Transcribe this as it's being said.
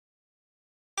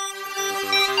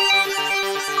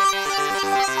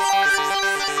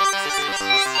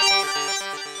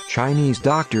Chinese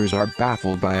doctors are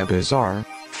baffled by a bizarre,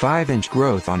 5-inch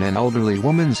growth on an elderly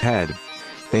woman's head.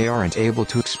 They aren't able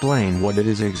to explain what it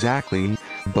is exactly,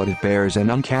 but it bears an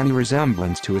uncanny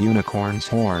resemblance to a unicorn's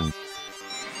horn.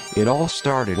 It all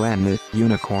started when the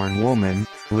unicorn woman,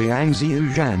 Liang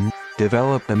Ziyuzhen,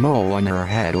 developed a mole on her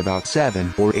head about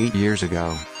 7 or 8 years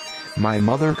ago. My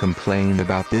mother complained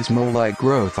about this mole-like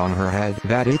growth on her head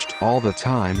that itched all the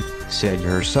time, said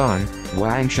her son,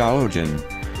 Wang Xiaojun.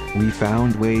 We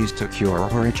found ways to cure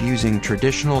her itch using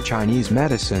traditional Chinese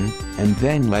medicine, and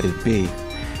then let it be.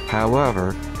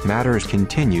 However, matters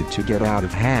continued to get out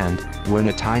of hand, when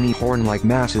a tiny horn-like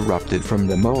mass erupted from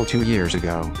the mole 2 years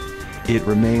ago. It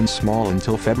remained small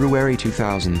until February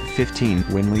 2015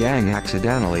 when Liang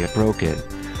accidentally broke it.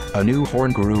 A new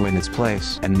horn grew in its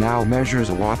place and now measures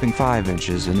a whopping 5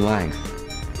 inches in length.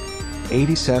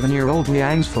 87-year-old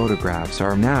Liang's photographs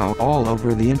are now all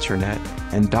over the internet,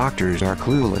 and doctors are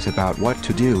clueless about what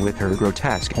to do with her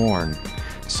grotesque horn.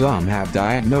 Some have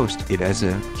diagnosed it as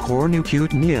a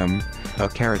cornucutaneum, a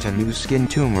keratinous skin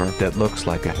tumor that looks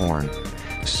like a horn.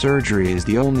 Surgery is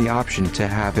the only option to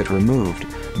have it removed,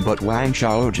 but Wang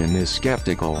Xiaojun is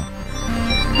skeptical.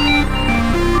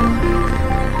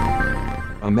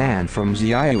 A man from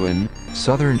Xiaoyuan,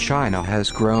 southern China has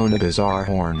grown a bizarre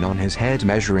horn on his head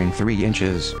measuring 3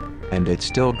 inches, and it's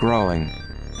still growing.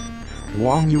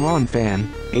 Wang Yuanfan,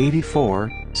 84,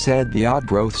 said the odd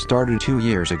growth started 2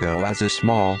 years ago as a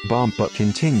small bump but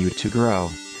continued to grow.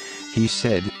 He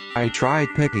said, I tried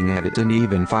picking at it and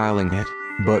even filing it,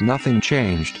 but nothing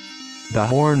changed. The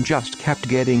horn just kept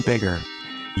getting bigger.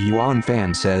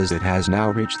 Yuanfan says it has now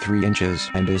reached 3 inches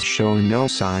and is showing no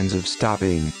signs of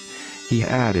stopping. He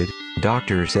added,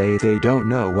 doctors say they don't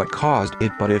know what caused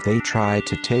it, but if they try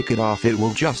to take it off it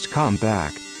will just come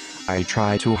back. I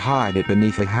try to hide it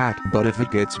beneath a hat, but if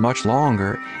it gets much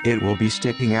longer, it will be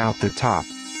sticking out the top.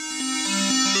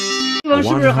 A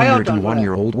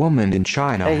 101-year-old woman in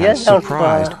China has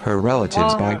surprised her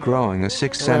relatives by growing a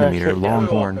 6-centimeter long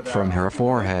horn from her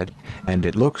forehead, and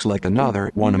it looks like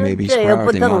another one may be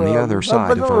sprouting on the other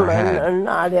side of her head.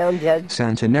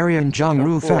 Centenarian Zhang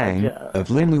Rufang, of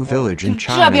Linlu village in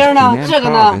China's Hunan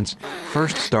province,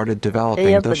 first started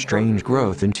developing the strange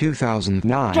growth in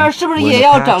 2009, when a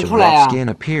patch of rough skin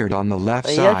appeared on the left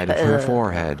side of her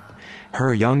forehead.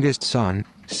 Her youngest son,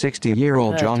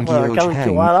 60-year-old Zhang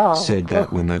Qiucheng, said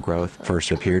that when the growth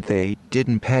first appeared they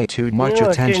didn't pay too much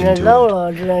attention to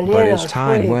it, but as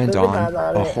time went on,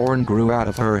 a horn grew out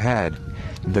of her head.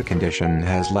 The condition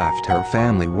has left her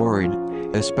family worried,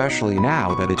 especially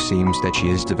now that it seems that she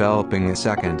is developing a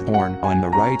second horn on the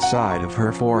right side of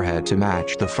her forehead to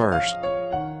match the first.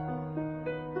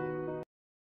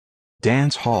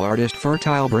 Dance hall artist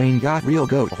Fertile Brain got real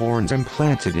goat horns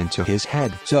implanted into his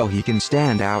head so he can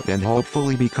stand out and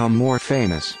hopefully become more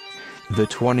famous. The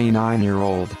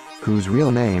 29-year-old, whose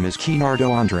real name is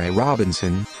Kenardo Andre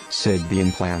Robinson, said the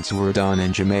implants were done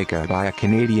in Jamaica by a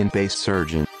Canadian-based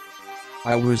surgeon.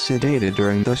 I was sedated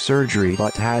during the surgery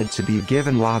but had to be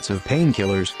given lots of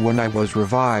painkillers when I was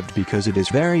revived because it is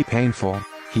very painful,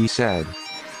 he said.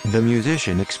 The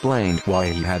musician explained why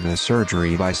he had the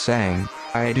surgery by saying,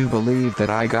 I do believe that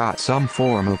I got some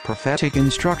form of prophetic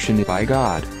instruction by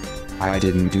God. I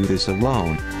didn't do this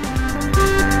alone.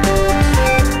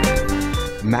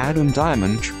 Madame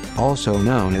Dimanche, also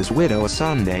known as Widow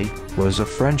Sunday, was a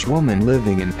French woman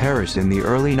living in Paris in the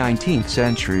early 19th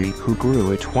century who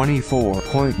grew a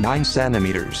 24.9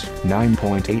 centimeters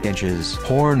 (9.8 inches)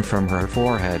 horn from her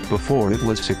forehead before it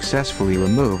was successfully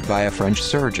removed by a French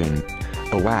surgeon.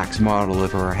 A wax model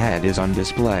of her head is on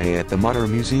display at the Mutter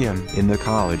Museum in the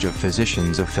College of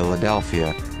Physicians of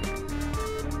Philadelphia.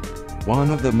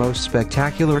 One of the most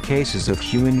spectacular cases of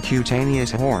human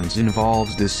cutaneous horns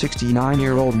involves the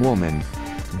 69-year-old woman.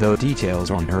 Though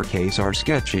details on her case are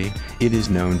sketchy, it is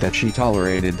known that she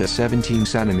tolerated the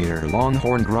 17-centimeter long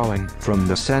horn growing from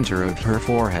the center of her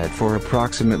forehead for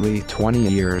approximately 20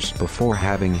 years before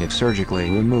having it surgically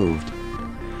removed.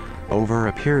 Over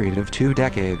a period of 2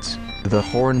 decades, the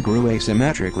horn grew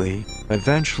asymmetrically,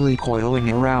 eventually coiling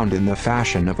around in the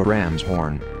fashion of a ram's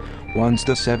horn. Once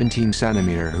the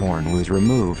 17-centimeter horn was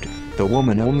removed, the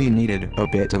woman only needed a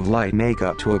bit of light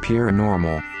makeup to appear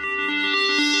normal.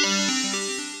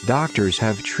 Doctors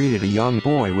have treated a young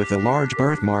boy with a large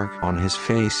birthmark on his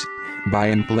face by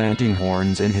implanting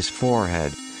horns in his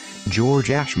forehead.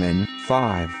 George Ashman,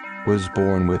 5, was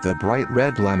born with a bright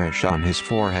red blemish on his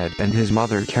forehead, and his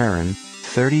mother Karen,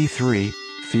 33,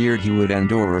 feared he would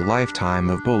endure a lifetime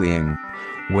of bullying.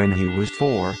 When he was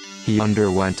 4, He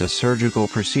underwent a surgical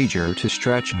procedure to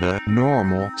stretch the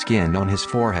normal skin on his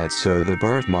forehead so the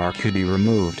birthmark could be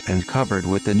removed and covered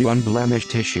with the new unblemished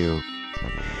tissue.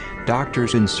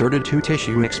 Doctors inserted 2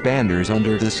 tissue expanders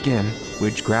under the skin,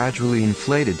 which gradually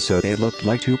inflated so they looked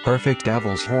like 2 perfect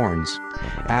devil's horns.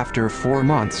 After 4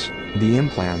 months, the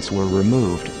implants were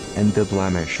removed, and the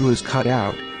blemish was cut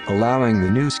out, allowing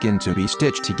the new skin to be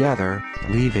stitched together,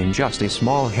 leaving just a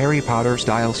small Harry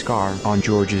Potter-style scar on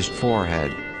George's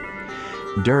forehead.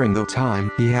 During the time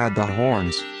he had the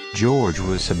horns, George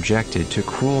was subjected to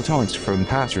cruel taunts from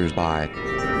passers-by.